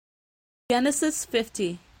Genesis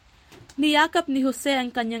 50. Niyakap ni Jose ang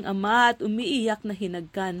kanyang ama at umiiyak na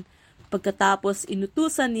hinagkan. Pagkatapos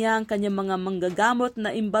inutusan niya ang kanyang mga manggagamot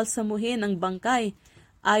na imbalsamuhin ang bangkay.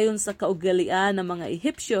 Ayon sa kaugalian ng mga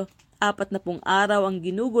Ehipsyo, 40 araw ang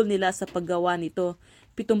ginugol nila sa paggawa nito.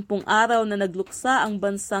 70 araw na nagluksa ang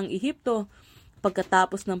bansang Ehipto.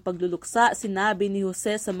 Pagkatapos ng pagluluksa, sinabi ni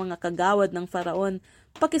Jose sa mga kagawad ng Faraon,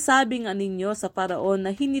 "Pakisabi nga ninyo sa Faraon na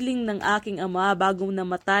hiniling ng aking ama bagong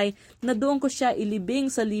namatay na doon ko siya ilibing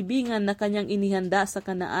sa libingan na kanyang inihanda sa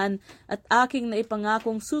Kanaan at aking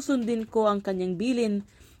naipangakong susundin ko ang kanyang bilin.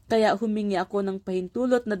 Kaya humingi ako ng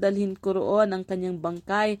pahintulot na dalhin ko roon ang kanyang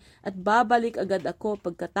bangkay at babalik agad ako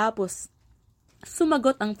pagkatapos."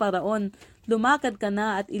 Sumagot ang Faraon, "Lumakad ka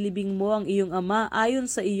na at ilibing mo ang iyong ama ayon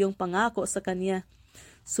sa iyong pangako sa kanya."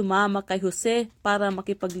 Sumama kay Jose para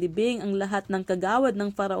makipaglibing ang lahat ng kagawad ng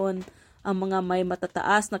Faraon, ang mga may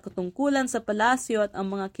matataas na katungkulan sa palasyo at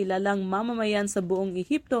ang mga kilalang mamamayan sa buong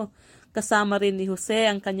Ehipto. Kasama rin ni Jose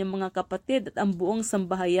ang kanyang mga kapatid at ang buong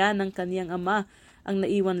sambahayan ng kaniyang ama. Ang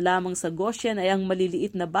naiwan lamang sa Goshen ay ang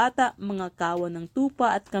maliliit na bata, mga kawan ng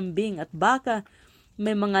tupa at kambing at baka.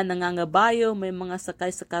 May mga nangangabayo, may mga sakay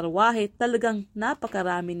sa karwahe, talagang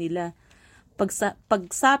napakarami nila.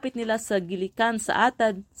 Pagsapit nila sa gilikan sa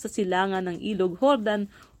Atad, sa silangan ng ilog Jordan,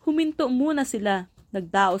 huminto muna sila.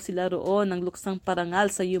 Nagdao sila roon ng luksang parangal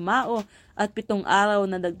sa Yumao at 7 araw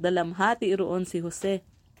na nagdalamhati roon si Jose.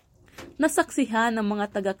 Nasaksihan ng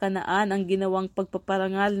mga taga-Kanaan ang ginawang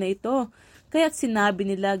pagpaparangal na ito, kaya't sinabi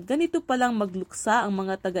nila ganito palang magluksa ang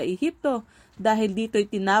mga taga-Ehipto dahil dito'y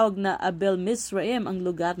tinawag na Abel Mizraim ang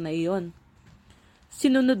lugar na iyon.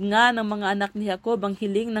 Sinunod nga ng mga anak ni Jacob ang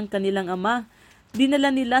hiling ng kanilang ama. Dinala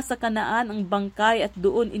nila sa Kanaan ang bangkay at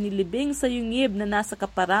doon inilibing sa yungib na nasa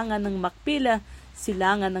kaparangan ng Makpila,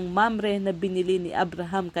 silangan ng Mamre na binili ni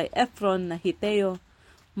Abraham kay Ephron na Hiteo.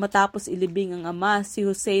 Matapos ilibing ang ama, si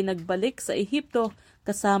Jose nagbalik sa Ehipto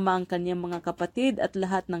kasama ang kanyang mga kapatid at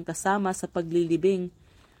lahat ng kasama sa paglilibing.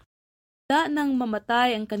 Nang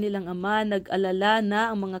mamatay ang kanilang ama, nag-alala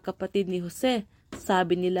na ang mga kapatid ni Jose.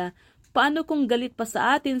 Sabi nila, "Paano kung galit pa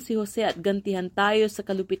sa atin si Jose at gantihan tayo sa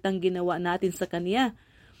kalupitang ginawa natin sa kaniya?"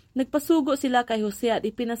 Nagpasugo sila kay Jose at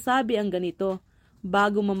ipinasabi ang ganito,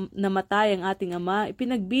 "Bago namatay ang ating ama,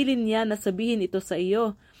 ipinagbilin niya na sabihin ito sa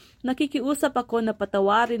iyo. Nakikiusap ako na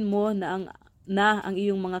patawarin mo na ang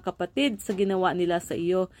iyong mga kapatid sa ginawa nila sa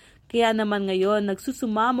iyo. Kaya naman ngayon,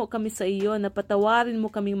 nagsusumamo kami sa iyo na patawarin mo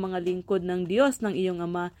kaming mga lingkod ng Diyos ng iyong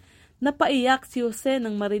ama." Napaiyak si Jose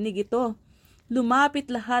nang marinig ito. Lumapit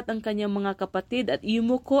lahat ang kanyang mga kapatid at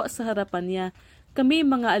yumuko sa harapan niya. "Kami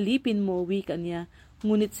mga alipin mo," wika niya.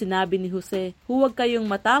 Ngunit sinabi ni Jose, "Huwag kayong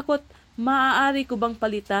matakot, maaari ko bang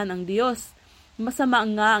palitan ang Diyos? Masama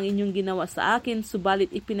nga ang inyong ginawa sa akin, subalit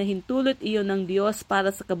ipinahintulot iyon ng Diyos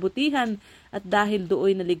para sa kabutihan at dahil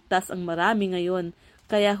dooy naligtas ang marami ngayon.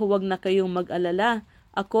 Kaya huwag na kayong mag-alala,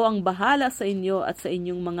 ako ang bahala sa inyo at sa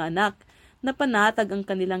inyong mga anak." Napanatag ang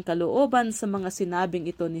kanilang kalooban sa mga sinabing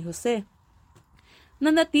ito ni Jose.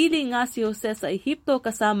 Nanatili nga si Jose sa Ehipto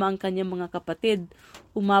kasama ang kanyang mga kapatid.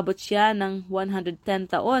 Umabot siya ng 110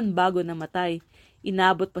 taon bago namatay.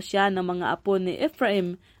 Inabot pa siya ng mga apo ni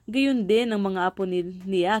Ephraim, gayon din ang mga apo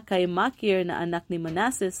niya kay Makir na anak ni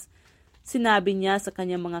Manases. Sinabi niya sa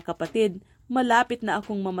kanyang mga kapatid, "Malapit na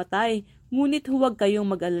akong mamatay, ngunit huwag kayong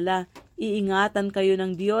mag-alala. Iingatan kayo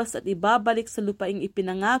ng Diyos at ibabalik sa lupaing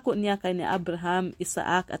ipinangako niya kay ni Abraham,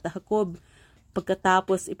 Isaac at Jacob."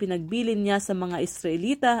 Pagkatapos ipinagbilin niya sa mga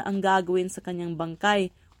Israelita ang gagawin sa kanyang bangkay.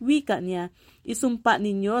 Wika niya, "Isumpa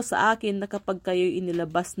ninyo sa akin na kapag kayo'y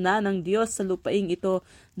inilabas na ng Diyos sa lupaing ito,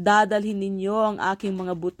 dadalhin ninyo ang aking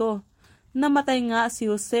mga buto." Namatay nga si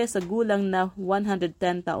Jose sa gulang na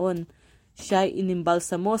 110 taon. Siya'y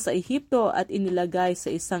inimbalsamo sa Ehipto at inilagay sa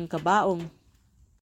isang kabaong.